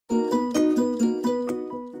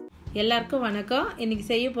எல்லாருக்கும் வணக்கம். இன்னைக்கு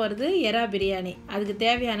செய்ய போகிறது எறா பிரியாணி. அதுக்கு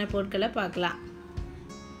தேவையான பொருட்களை பார்க்கலாம்.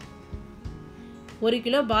 1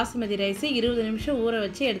 கிலோ பாசுமதி ரைஸ் 20 நிமிஷம் ஊற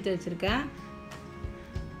வச்சு எடுத்து வச்சுருக்கேன்.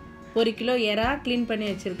 1 கிலோ எறா க்ளீன் பண்ணி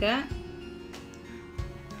வச்சுருக்கேன்.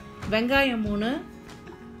 வெங்காயம் 3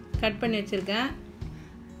 கட் பண்ணி வச்சுருக்கேன்.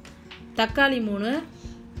 தக்காளி 3,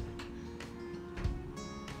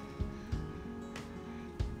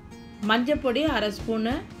 மஞ்சள் பொடி 1/2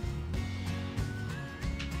 ஸ்பூனு,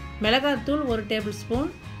 மிளகாத்தூள் 1 table spoon,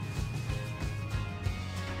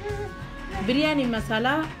 biryani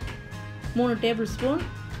masala 3 table spoon,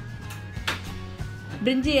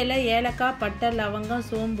 பிரிஞ்சி இலை, ஏலக்காய், பட்டை, லவங்கம்,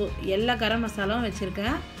 சோம்பு எல்லா கரம் மசாலாவும்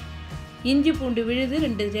வச்சுருக்கேன். இஞ்சி பூண்டு விழுது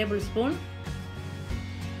 2 டேபிள் ஸ்பூன்,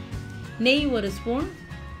 நெய் 1 ஸ்பூன்,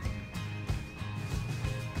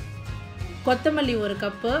 கொத்தமல்லி 1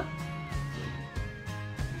 கப்பு,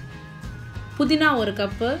 புதினா 1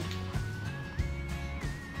 கப்பு,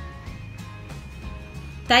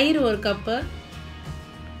 தயிர் 1 கப்பு,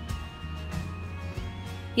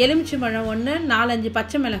 எலுமிச்சம்பழம் 1, 4-5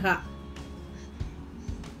 பச்சை மிளகாய்,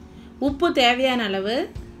 உப்பு தேவையான அளவு,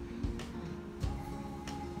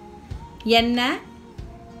 எண்ணெய்.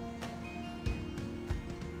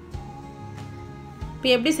 இப்போ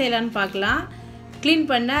எப்படி செய்யலான்னு பார்க்கலாம். க்ளீன்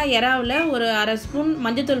பண்ண எறாவில் ஒரு 1/2 ஸ்பூன்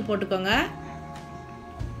மஞ்சத்தூள் போட்டுக்கோங்க.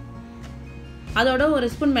 அதோட 1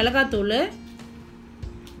 ஸ்பூன் மிளகாத்தூள்,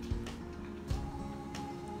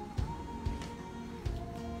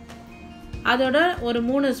 அதோட ஒரு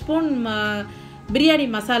 3 ஸ்பூன் பிரியாணி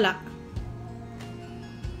மசாலா.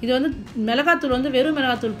 இது வந்து மிளகாத்தூள் வந்து வெறும்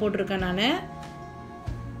மிளகாத்தூள் போட்டிருக்கேன் நான்.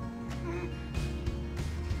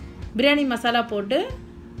 பிரியாணி மசாலா போட்டு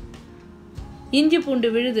இஞ்சி பூண்டு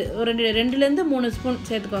விழுது ஒரு 2லேருந்து 3 ஸ்பூன்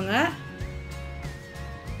சேர்த்துக்கோங்க.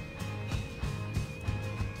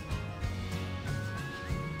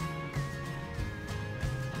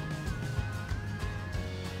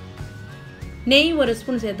 நெய் 1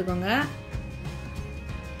 ஸ்பூன் சேர்த்துக்கோங்க.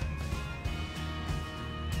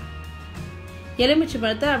 எலுமிச்சை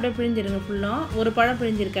பழத்தை அப்படியே பிழிஞ்சிருங்க. ஃபுல்லும் 1 பழம்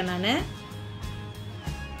பிழிஞ்சிருக்கேன் நான்.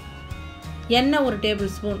 எண்ணெய் 1 டேபிள்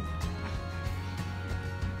ஸ்பூன்,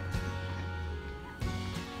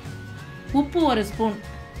 உப்பு 1 ஸ்பூன்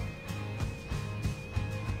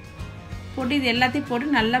போட்டு இது எல்லாத்தையும்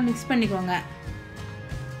போட்டு நல்லா மிக்ஸ் பண்ணிக்கோங்க.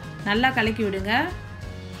 நல்லா கலக்கி விடுங்க.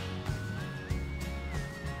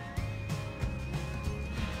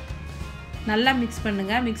 நல்லா மிக்ஸ்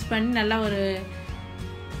பண்ணுங்க. மிக்ஸ் பண்ணி நல்லா ஒரு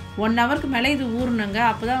 1 ஹவருக்கு மேலே இது ஊறணுங்க.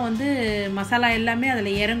 அப்போ தான் வந்து மசாலா எல்லாமே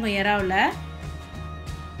அதில் இறங்கும் எறாவில்.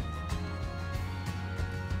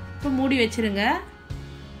 இப்போ மூடி வச்சுருங்க.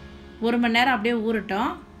 1 மணி நேரம் அப்படியே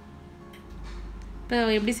ஊறட்டும். இப்போ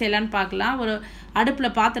எப்படி செய்யலான்னு பார்க்கலாம். ஒரு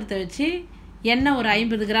அடுப்பில் பாத்திரத்தை வச்சு எண்ணெய் ஒரு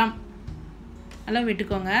 50 கிராம் எல்லாம்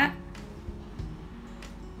விட்டுக்கோங்க.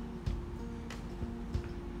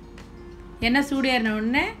 எண்ணெய் சூடேறின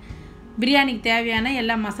உடனே பிரியாணிக்கு தேவையான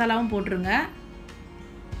எல்லா மசாலாவும் போட்டுருங்க.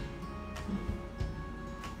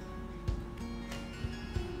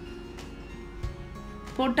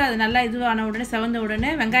 போட்டு அது நல்லா இதுவான உடனே செவந்த உடனே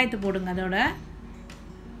வெங்காயத்தை போடுங்க. அதோட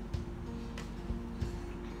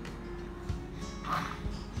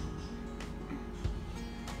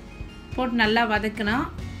போட்டு நல்லா வதக்கணும்.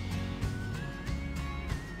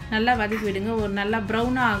 நல்லா வதக்கி விடுங்க. ஒரு நல்லா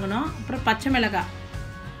ப்ரௌனாக ஆகணும். அப்புறம் பச்சை மிளகாய்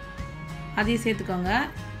அதையும் சேர்த்துக்கோங்க.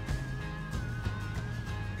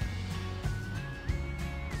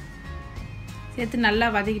 சேர்த்து நல்லா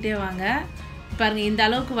வதக்கிட்டே வாங்க. பாருங்கள், இந்த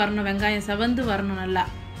அளவுக்கு வரணும். வெங்காயம் செவந்து வரணும். நல்லா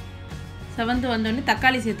செவந்து வந்தோடனே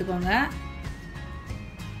தக்காளி சேர்த்துக்கோங்க.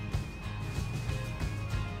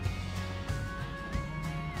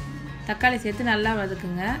 தக்காளி சேர்த்து நல்லா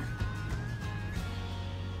வதக்குங்க.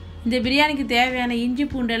 இந்த பிரியாணிக்கு தேவையான இஞ்சி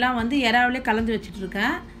பூண்டெல்லாம் வந்து எறாவிலே கலந்து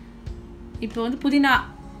வச்சுட்ருக்கேன். இப்போ வந்து புதினா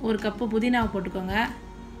 1 கப்பு புதினாவை போட்டுக்கோங்க.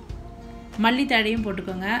 மல்லித்தழையும்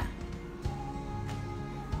போட்டுக்கோங்க.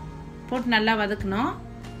 போட்டு நல்லா வதக்கணும்.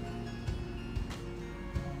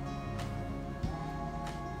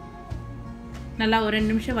 நல்லா ஒரு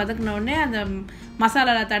 2 நிமிஷம் வதக்கின உடனே அந்த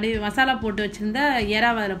மசாலா போட்டு வச்சுருந்த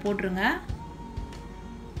எறாவை அதில் போட்டுருங்க.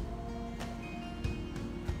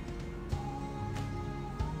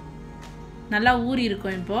 நல்லா ஊறி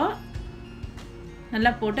இருக்கும். இப்போது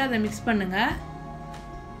நல்லா போட்டு அதை மிக்ஸ் பண்ணுங்கள்.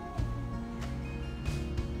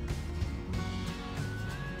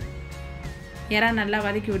 எறா நல்லா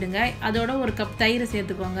வதக்கி விடுங்க. அதோட 1 கப் தயிர்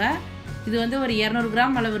சேர்த்துக்கோங்க. இது வந்து ஒரு 200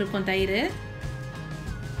 கிராம் அளவு இருக்கும் தயிர்.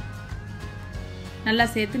 நல்லா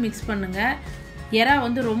சேர்த்து மிக்ஸ் பண்ணுங்கள். எறா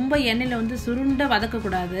வந்து ரொம்ப எண்ணெயில் வந்து சுருண்ட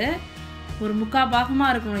வதக்கக்கூடாது. ஒரு 3/4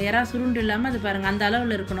 பாகமாக இருக்கணும். எறா சுருண்டு இல்லாமல் அது பாருங்கள் அந்த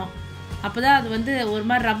அளவில் இருக்கணும். அப்போ தான் அது வந்து ஒரு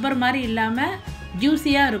மாதிரி ரப்பர் மாதிரி இல்லாமல்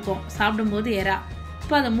ஜூஸியாக இருக்கும் சாப்பிடும்போது எறா.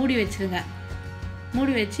 இப்போ அதை மூடி வச்சுருங்க.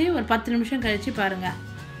 மூடி வச்சு ஒரு 10 நிமிஷம் கழித்து பாருங்கள்.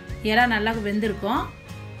 இறா நல்லா வெந்திருக்கும்.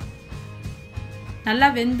 நல்லா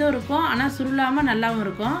வெந்தும் இருக்கும், ஆனால் சுருளாமல் நல்லாவும்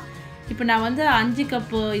இருக்கும். இப்போ நான் வந்து 5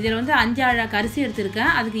 கப்பு, இதில் வந்து 5 ஆழாக்கு அரிசி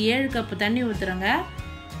எடுத்துருக்கேன். அதுக்கு 7 கப்பு தண்ணி ஊற்றுறேங்க.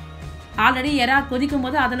 ஆல்ரெடி இறா கொதிக்கும்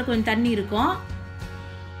போது அதில் கொஞ்சம் தண்ணி இருக்கும்.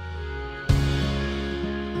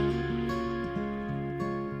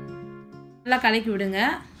 நல்லா கலக்கி விடுங்க.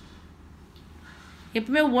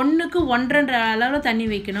 எப்பவுமே 1க்கு 1.5 அளவில் தண்ணி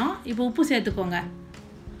வைக்கணும். இப்போ உப்பு சேர்த்துக்கோங்க.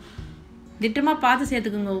 திட்டமாக பார்த்து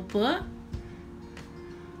சேர்த்துக்கோங்க. உப்பு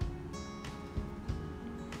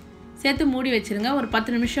சேர்த்து மூடி வச்சுருங்க. ஒரு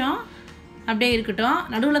 10 நிமிஷம் அப்படியே இருக்கட்டும்.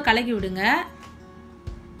 நடுவில் கலக்கி விடுங்க.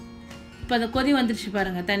 இப்போ அந்த கொதி வந்துடுச்சு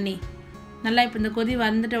பாருங்கள் தண்ணி நல்லா. இப்போ இந்த கொதி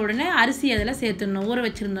வந்துட்ட உடனே அரிசி அதில் சேர்த்துடணும். ஊற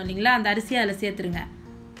வச்சுருந்தோம் இல்லைங்களா, அந்த அரிசியை அதில் சேர்த்துருங்க.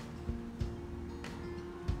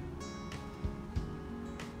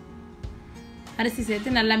 அரிசி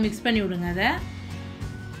சேர்த்து நல்லா மிக்ஸ் பண்ணி விடுங்க. அதை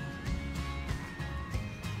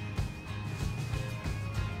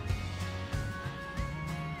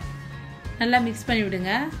நல்லா மிக்ஸ் பண்ணி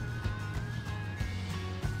விடுங்க.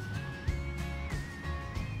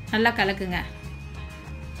 நல்லா கலக்குங்க.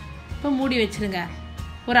 இப்போ மூடி வச்சுருங்க.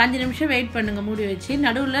 ஒரு 5 நிமிஷம் வெயிட் பண்ணுங்கள். மூடி வச்சு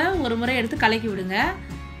நடுவில் ஒரு முறை எடுத்து கலக்கி விடுங்க.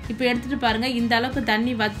 இப்போ எடுத்துகிட்டு பாருங்கள், இந்த அளவுக்கு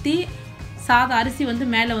தண்ணி வற்றி சாதம் அரிசி வந்து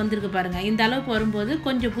மேலே வந்திருக்கு பாருங்கள். இந்த அளவுக்கு வரும்போது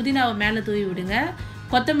கொஞ்சம் புதினாவை மேலே தூவி விடுங்க.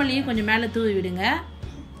 கொத்தமல்லியும் கொஞ்சம் மேலே தூவி விடுங்க.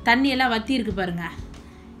 தண்ணியெல்லாம் வற்றி இருக்குது பாருங்கள்.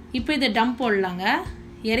 இப்போ இதை டம் போடலாங்க.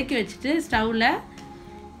 இறக்கி வச்சுட்டு ஸ்டவ்வில்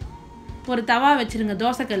ஒரு தவா வச்சுருங்க.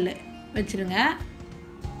 தோசைக்கல் வச்சுருங்க.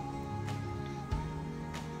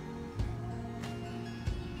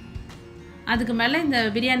 அதுக்கு மேலே இந்த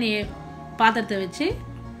பிரியாணி பாத்திரத்தை வச்சு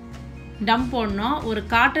டம் போடணும். ஒரு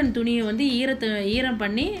காட்டன் துணியை வந்து ஈரம்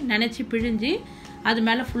பண்ணி நனைச்சி பிழிஞ்சு அது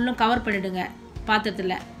மேலே ஃபுல்லும் கவர் பண்ணிவிடுங்க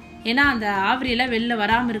பாத்திரத்தில். ஏன்னா அந்த ஆவிரியெல்லாம் வெளில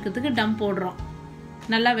வராமல் இருக்கிறதுக்கு டம் போடுறோம்.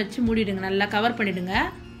 நல்லா வச்சு மூடிடுங்க. நல்லா கவர் பண்ணிவிடுங்க.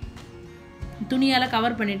 துணியால்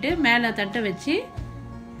கவர் பண்ணிவிட்டு மேலே தட்டை வச்சு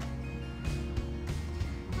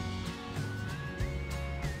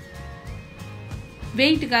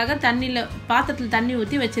வெயிட்டுக்காக தண்ணியில் பாத்திரத்தில் தண்ணி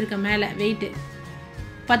ஊற்றி வச்சுருக்கேன் மேலே வெயிட்டு.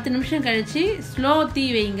 10 நிமிஷம் கழித்து ஸ்லோ தீ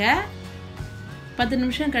வைங்க. 10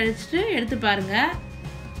 நிமிஷம் கழிச்சுட்டு எடுத்து பாருங்கள்.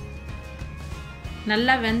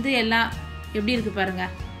 நல்லா வெந்து எல்லாம் எப்படி இருக்குது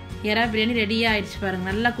பாருங்கள். இறா பிரியாணி ரெடியாக ஆகிடுச்சு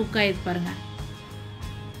பாருங்கள். நல்லா குக் ஆகிடுச்சு பாருங்கள்.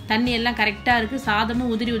 தண்ணி எல்லாம் கரெக்டாக இருக்குது.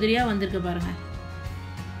 சாதமும் உதிரி உதிரியாக வந்திருக்கு பாருங்கள்.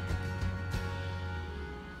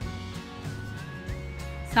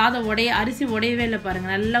 சாதம் அரிசி உடையவே இல்லை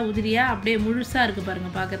பாருங்கள். நல்லா உதிரியாக அப்படியே முழுசாக இருக்குது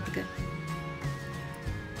பாருங்கள் பார்க்கறதுக்கு.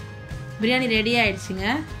 பிரியாணி ரெடி ஆயிடுச்சுங்க.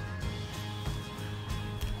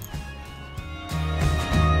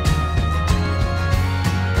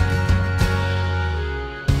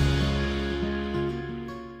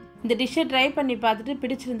 இந்த டிஷ்ஷை ட்ரை பண்ணி பார்த்துட்டு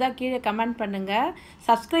பிடிச்சிருந்தா கீழே கமெண்ட் பண்ணுங்கள்.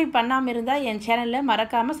 சப்ஸ்கிரைப் பண்ணாமல் இருந்தால் என் சேனலை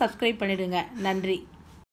மறக்காமல் சப்ஸ்கிரைப் பண்ணிவிடுங்க. நன்றி.